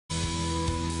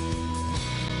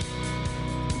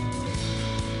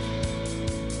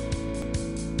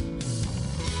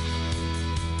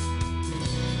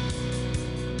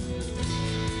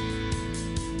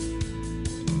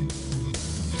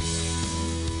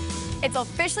It's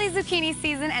officially zucchini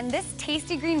season, and this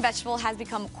tasty green vegetable has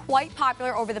become quite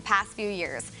popular over the past few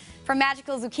years. From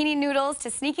magical zucchini noodles to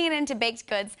sneaking it into baked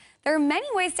goods, there are many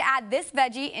ways to add this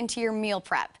veggie into your meal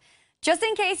prep. Just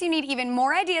in case you need even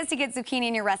more ideas to get zucchini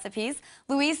in your recipes,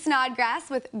 Louise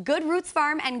Snodgrass with Good Roots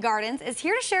Farm and Gardens is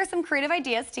here to share some creative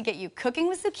ideas to get you cooking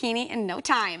with zucchini in no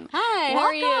time. Hi,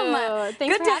 welcome. How are you?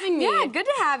 Thanks for having me. Yeah, good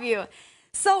to have you.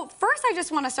 So first, I just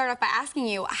want to start off by asking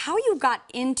you how you got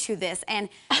into this and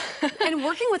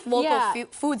working with local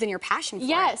foods and your passion for it.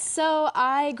 Yes, so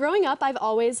growing up, I've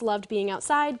always loved being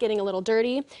outside, getting a little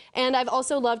dirty, and I've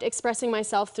also loved expressing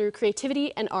myself through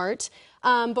creativity and art.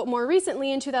 But more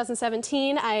recently, in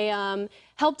 2017, I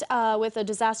helped with the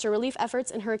disaster relief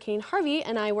efforts in Hurricane Harvey,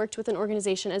 and I worked with an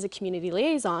organization as a community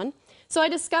liaison. So I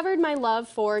discovered my love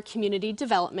for community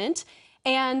development,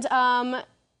 and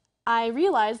I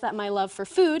realized that my love for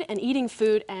food and eating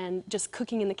food and just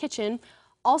cooking in the kitchen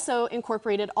also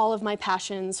incorporated all of my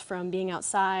passions from being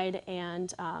outside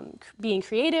and being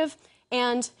creative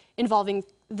and involving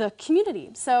the community.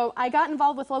 So I got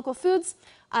involved with local foods.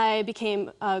 I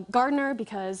became a gardener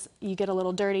because you get a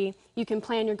little dirty. You can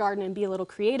plan your garden and be a little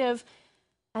creative.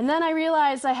 And then I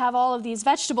realized I have all of these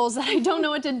vegetables that I don't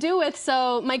know what to do with,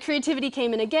 so my creativity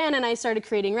came in again and I started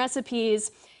creating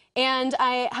recipes. And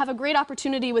I have a great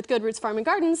opportunity with Good Roots Farm and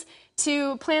Gardens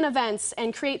to plan events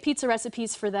and create pizza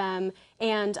recipes for them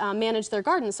and manage their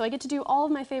gardens. So I get to do all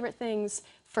of my favorite things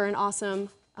for an awesome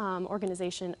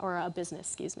organization or a business,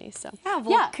 excuse me. So yeah,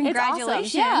 well,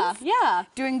 congratulations. Awesome. Yeah.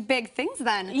 Doing big things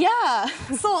then. Yeah.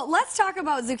 So let's talk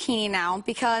about zucchini now,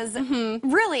 because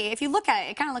really, if you look at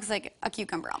it, it kind of looks like a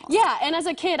cucumber almost. Yeah, and as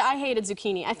a kid, I hated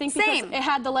zucchini. I think because it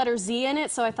had the letter Z in it,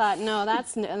 so I thought, no,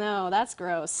 that's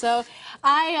gross. So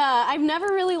I've never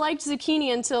really liked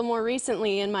zucchini until more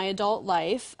recently in my adult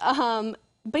life.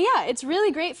 But yeah, it's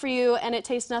really great for you, and it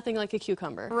tastes nothing like a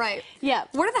cucumber. Right. Yeah.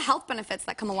 What are the health benefits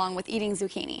that come along with eating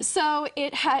zucchini? So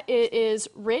it is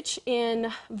rich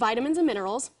in vitamins and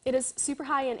minerals. It is super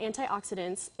high in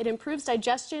antioxidants. It improves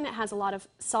digestion. It has a lot of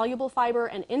soluble fiber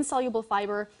and insoluble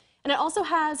fiber. And it also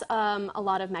has a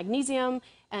lot of magnesium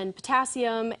and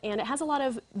potassium, and it has a lot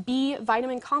of B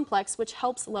vitamin complex, which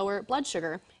helps lower blood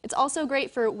sugar. It's also great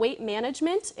for weight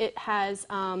management. It has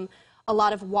a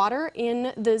lot of water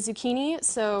in the zucchini,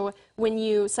 so when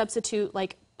you substitute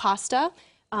like pasta,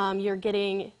 you're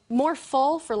getting more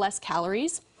full for less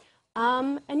calories.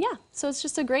 And yeah, so it's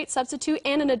just a great substitute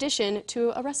and an addition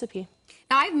to a recipe.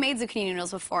 Now, I've made zucchini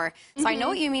noodles before, so I know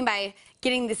what you mean by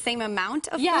getting the same amount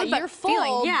of food, but you're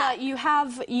full, but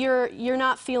you're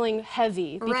not feeling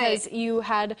heavy because you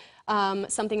had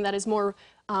something that is more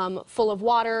full of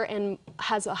water and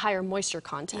has a higher moisture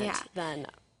content than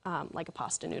like a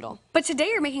pasta noodle. But today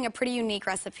you're making a pretty unique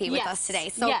recipe with us today.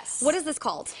 So what is this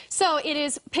called? So it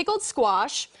is pickled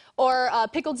squash or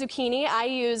pickled zucchini. I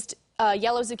used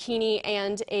yellow zucchini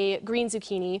and a green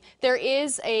zucchini. There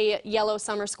is a yellow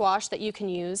summer squash that you can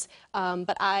use,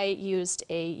 but I used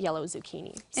a yellow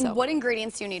zucchini. And what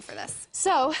ingredients do you need for this?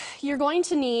 So you're going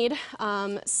to need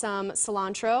some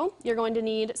cilantro, you're going to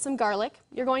need some garlic,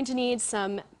 you're going to need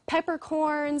some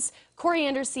peppercorns,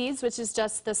 coriander seeds, which is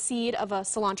just the seed of a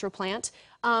cilantro plant,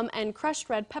 and crushed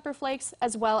red pepper flakes,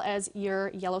 as well as your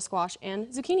yellow squash and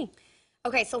zucchini.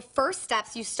 Okay, so first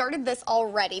steps, you started this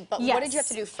already, but what did you have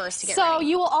to do first to get ready? So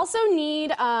you will also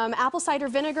need apple cider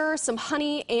vinegar, some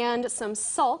honey, and some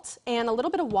salt, and a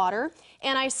little bit of water.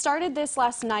 And I started this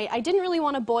last night. I didn't really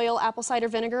want to boil apple cider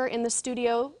vinegar in the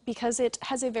studio because it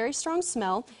has a very strong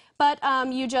smell, but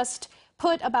you just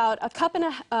put about a cup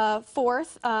and a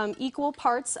fourth equal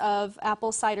parts of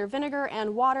apple cider vinegar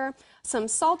and water, some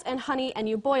salt and honey, and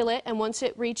you boil it. And once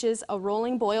it reaches a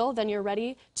rolling boil, then you're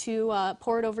ready to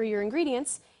pour it over your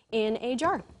ingredients in a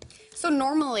jar. So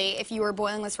normally, if you were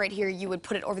boiling this right here, you would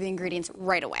put it over the ingredients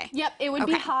right away. Yep, it would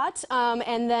be hot,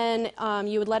 and then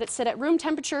you would let it sit at room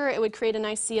temperature. It would create a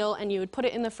nice seal, and you would put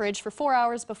it in the fridge for 4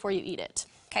 hours before you eat it.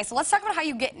 Okay, so let's talk about how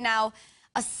you get now.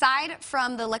 Aside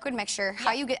from the liquid mixture,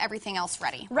 how you get everything else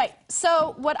ready. Right.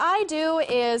 So what I do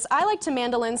is I like to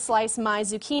mandolin slice my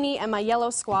zucchini and my yellow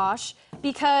squash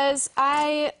because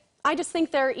I just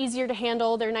think they're easier to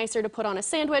handle. They're nicer to put on a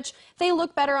sandwich. They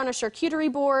look better on a charcuterie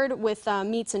board with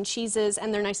meats and cheeses,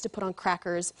 and they're nice to put on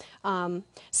crackers.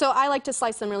 So I like to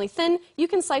slice them really thin. You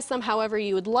can slice them however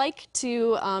you would like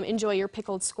to enjoy your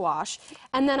pickled squash.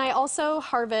 And then I also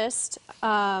harvest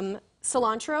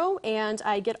cilantro, and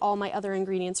I get all my other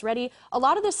ingredients ready. A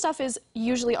lot of this stuff is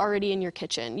usually already in your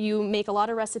kitchen. You make a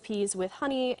lot of recipes with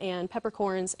honey and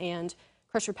peppercorns and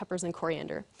crushed red peppers and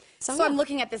coriander. So yeah. I'm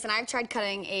looking at this, and I've tried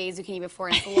cutting a zucchini before,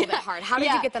 and it's a little bit hard. How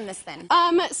did you get them this thin?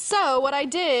 So what I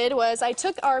did was I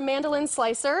took our mandolin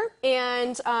slicer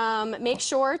and make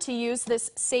sure to use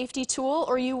this safety tool,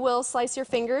 or you will slice your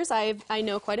fingers. I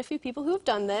know quite a few people who have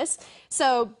done this,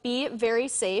 so be very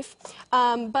safe.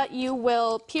 But you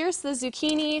will pierce the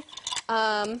zucchini.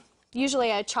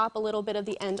 Usually I chop a little bit of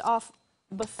the end off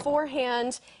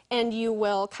beforehand, and you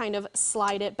will kind of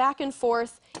slide it back and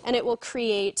forth, and it will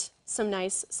create some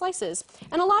nice slices.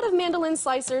 And a lot of mandolin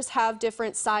slicers have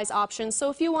different size options, so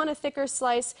if you want a thicker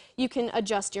slice, you can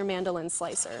adjust your mandolin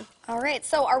slicer. All right,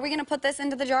 so are we going to put this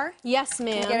into the jar? Yes,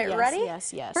 ma'am. Get it ready?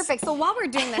 Yes, yes. Perfect. So while we're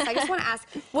doing this, I just want to ask,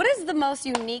 what is the most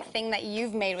unique thing that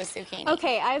you've made with zucchini?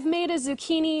 Okay, I've made a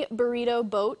zucchini burrito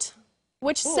boat,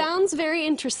 which sounds very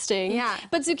interesting. Yeah.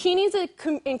 But zucchini is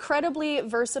an incredibly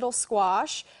versatile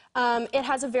squash. It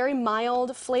has a very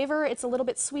mild flavor. It's a little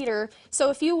bit sweeter.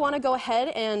 So if you want to go ahead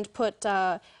and put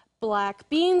black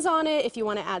beans on it, if you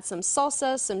want to add some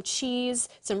salsa, some cheese,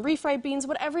 some refried beans,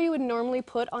 whatever you would normally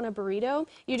put on a burrito,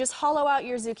 you just hollow out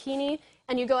your zucchini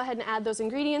and you go ahead and add those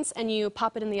ingredients and you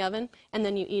pop it in the oven and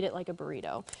then you eat it like a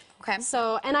burrito. Okay.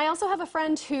 So, and I also have a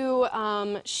friend who,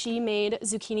 she made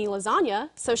zucchini lasagna.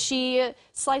 So she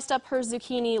sliced up her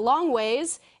zucchini long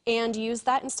ways and used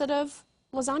that instead of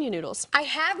lasagna noodles. I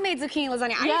have made zucchini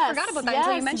lasagna. I Yes, forgot about that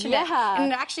until you mentioned it.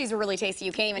 And it actually is really tasty.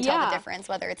 You can't even tell the difference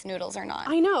whether it's noodles or not.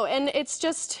 I know, and it's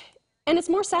just, and it's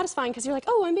more satisfying because you're like,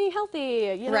 oh, I'm being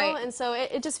healthy, you know? Right. And so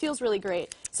it just feels really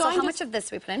great. So how much of this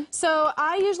do we put in? So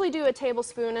I usually do a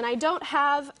tablespoon, and I don't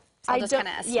have... So I'll just kind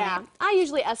of estimate. Yeah, I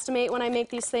usually estimate when I make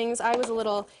these things. I was a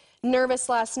little nervous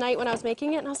last night when I was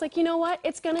making it, and I was like, you know what?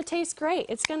 It's going to taste great.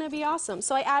 It's going to be awesome.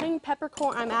 So I'm adding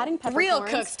peppercorns. Real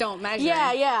cooks don't measure.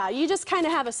 Yeah, yeah. You just kind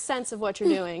of have a sense of what you're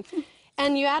doing.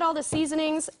 And you add all the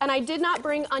seasonings, and I did not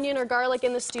bring onion or garlic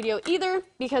in the studio either,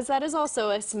 because that is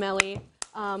also a smelly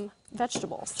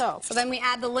vegetable. So then we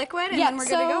add the liquid, and then we're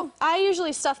good to go. I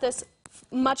usually stuff this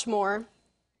much more.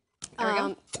 There we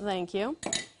go. Thank you.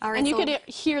 All right, and you could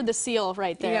hear the seal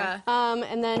right there. Yeah.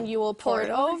 And then you will pour it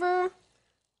over.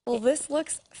 Well, this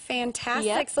looks fantastic.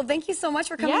 Yep. So thank you so much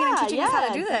for coming in and teaching us how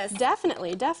to do this.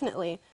 Definitely, definitely.